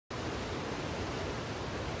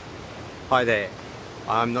Hi there.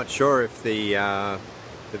 I'm not sure if the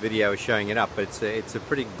video is showing it up, but it's a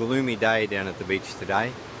pretty gloomy day down at the beach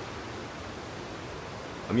today.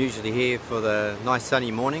 I'm usually here for the nice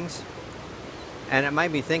sunny mornings, and it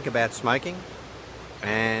made me think about smoking.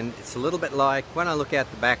 And it's a little bit like when I look out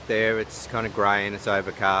the back there, it's kind of grey and it's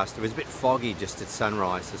overcast. It was a bit foggy just at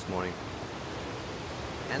sunrise this morning.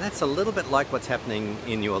 And that's a little bit like what's happening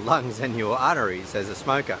in your lungs and your arteries as a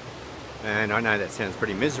smoker. And I know that sounds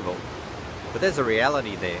pretty miserable, but there's a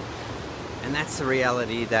reality there. And that's the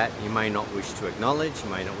reality that you may not wish to acknowledge, you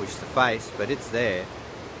may not wish to face, but it's there.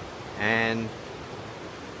 And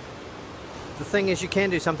the thing is, you can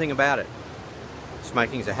do something about it.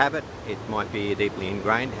 Smoking's a habit. It might be a deeply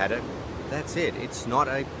ingrained habit. That's it. It's not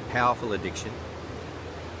a powerful addiction.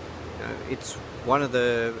 It's one of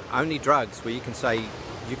the only drugs where you can say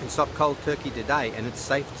you can stop cold turkey today and it's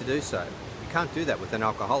safe to do so. You can't do that with an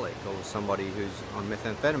alcoholic or somebody who's on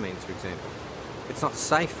methamphetamines, for example. It's not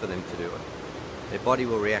safe for them to do it. Their body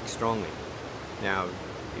will react strongly. Now,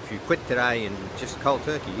 if you quit today and just cold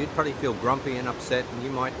turkey, you'd probably feel grumpy and upset, and you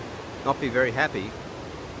might not be very happy,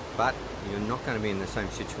 but you're not going to be in the same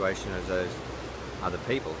situation as those other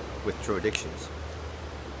people with true addictions.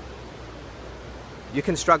 You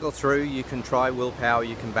can struggle through, you can try willpower,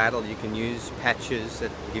 you can battle, you can use patches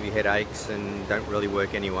that give you headaches and don't really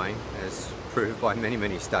work anyway, as proved by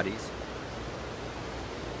many studies.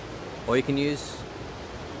 Or you can use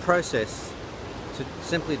a process to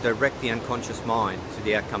simply direct the unconscious mind to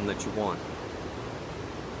the outcome that you want.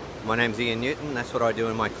 My name's Ian Newton, that's what I do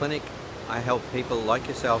in my clinic. I help people like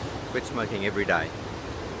yourself quit smoking every day.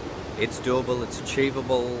 It's doable, it's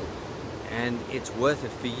achievable, and it's worth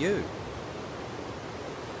it for you.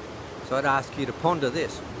 So I'd ask you to ponder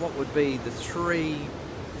this. What would be the 3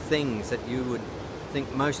 things that you would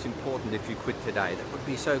think most important if you quit today? That would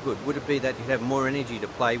be so good. Would it be that you'd have more energy to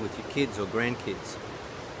play with your kids or grandkids?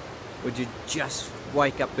 Would you just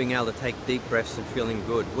wake up being able to take deep breaths and feeling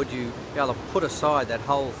good? Would you be able to put aside that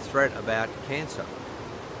whole threat about cancer?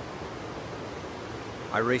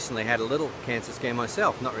 I recently had a little cancer scare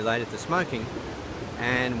myself, not related to smoking,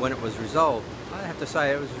 and when it was resolved, I have to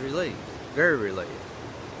say I was relieved, very relieved.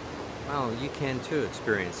 Well, you can too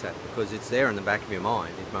experience that because it's there in the back of your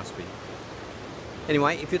mind, it must be.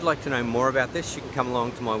 Anyway, if you'd like to know more about this, you can come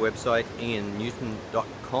along to my website,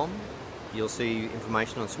 iannewton.com. You'll see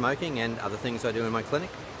information on smoking and other things I do in my clinic.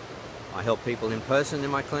 I help people in person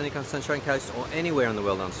in my clinic on Sunshine Coast or anywhere in the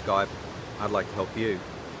world on Skype. I'd like to help you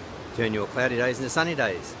turn your cloudy days into sunny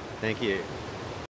days. Thank you.